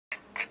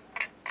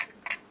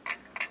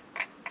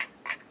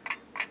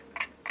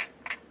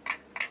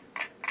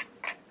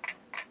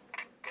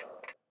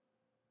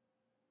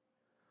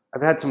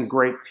I've had some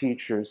great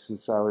teachers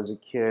since I was a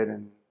kid,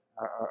 and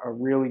a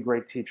really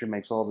great teacher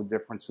makes all the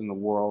difference in the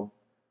world.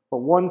 But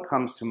one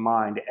comes to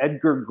mind,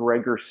 Edgar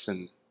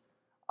Gregerson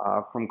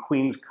from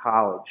Queens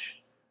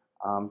College.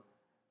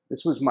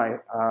 This was my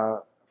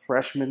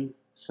freshman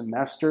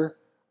semester.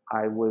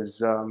 I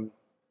was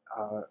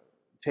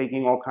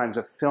taking all kinds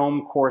of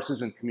film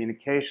courses and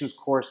communications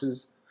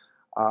courses.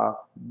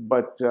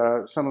 But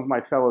some of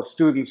my fellow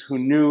students who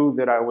knew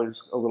that I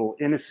was a little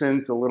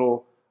innocent, a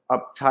little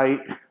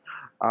uptight,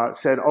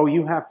 said, oh,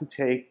 you have to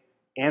take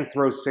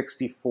Anthro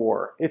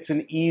 64. It's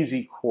an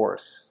easy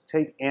course.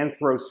 Take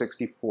Anthro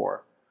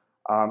 64.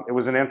 It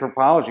was an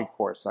anthropology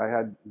course. I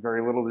had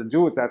very little to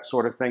do with that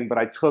sort of thing, but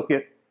I took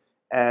it,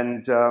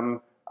 and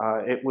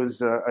it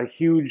was a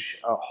huge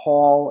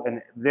hall,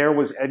 and there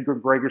was Edgar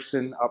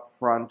Gregerson up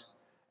front,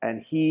 and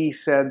he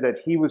said that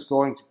he was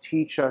going to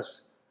teach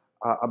us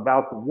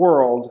about the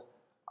world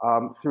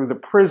through the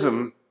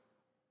prism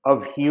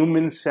of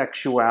human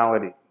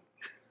sexuality.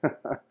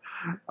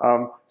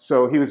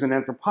 So he was an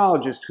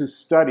anthropologist who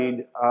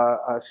studied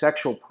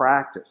sexual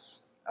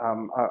practice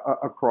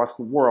across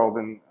the world,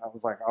 and I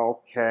was like,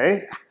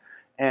 okay.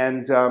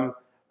 And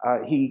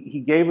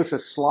he gave us a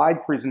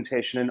slide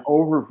presentation, an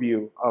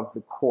overview of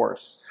the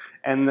course.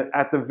 And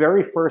at the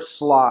very first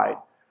slide,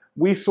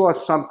 we saw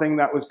something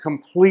that was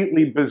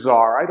completely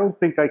bizarre. I don't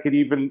think I could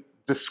even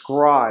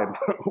describe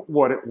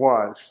what it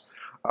was,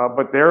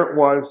 but there it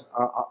was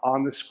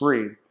on the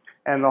screen.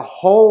 And the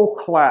whole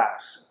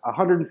class,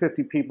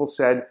 150 people,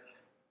 said,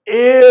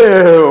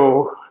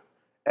 ew.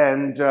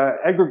 And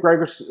Edgar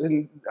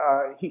Gregerson,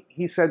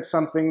 he said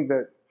something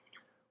that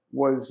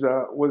was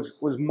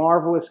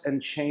marvelous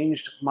and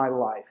changed my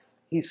life.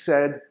 He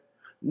said,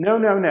 no,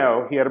 no,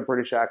 no, he had a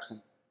British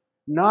accent,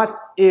 not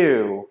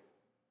ew,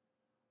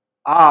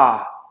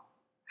 ah,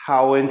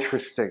 how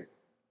interesting.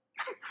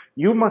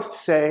 You must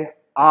say,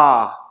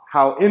 ah,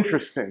 how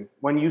interesting,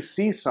 when you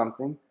see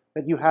something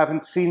that you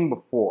haven't seen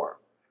before.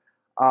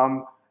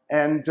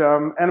 And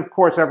of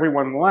course,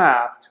 everyone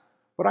laughed,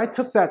 but I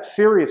took that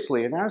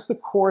seriously. And as the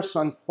course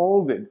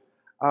unfolded,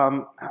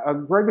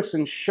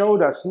 Gregerson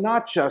showed us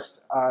not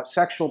just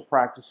sexual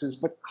practices,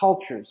 but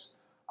cultures,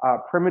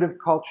 primitive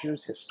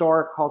cultures,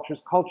 historic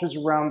cultures, cultures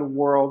around the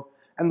world,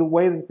 and the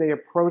way that they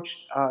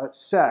approached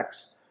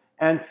sex.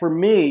 And for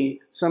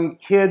me, some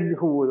kid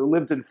who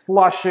lived in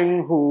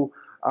Flushing, who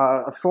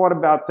thought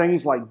about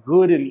things like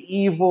good and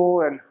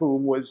evil, and who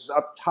was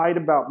uptight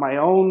about my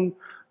own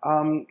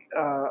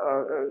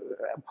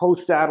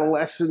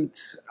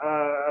post-adolescent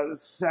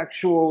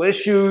sexual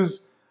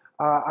issues,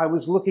 I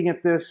was looking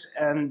at this,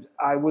 and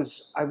I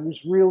was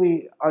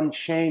really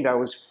unchained. I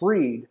was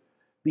freed,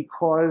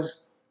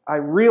 because I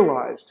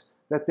realized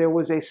that there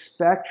was a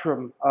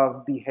spectrum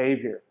of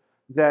behavior,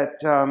 that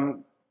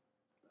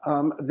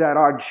that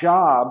our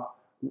job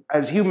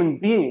as human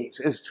beings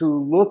is to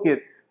look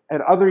at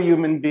other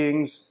human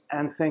beings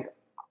and think,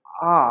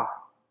 ah,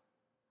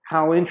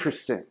 how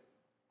interesting,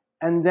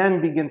 and then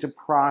begin to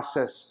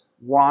process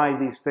why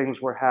these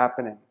things were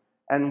happening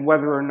and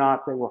whether or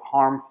not they were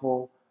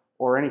harmful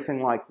or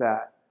anything like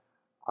that.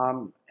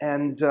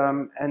 And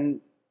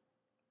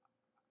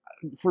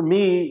for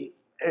me,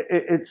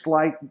 it's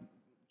like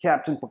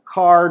Captain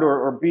Picard,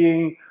 or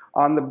being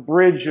on the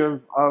bridge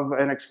of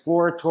an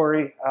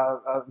exploratory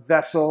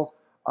vessel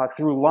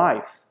through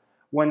life.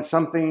 When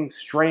something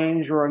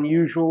strange or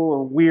unusual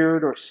or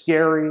weird or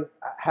scary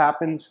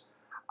happens,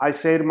 I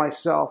say to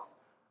myself,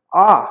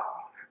 ah,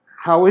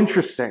 how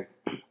interesting.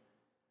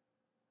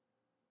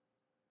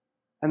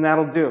 And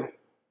that'll do.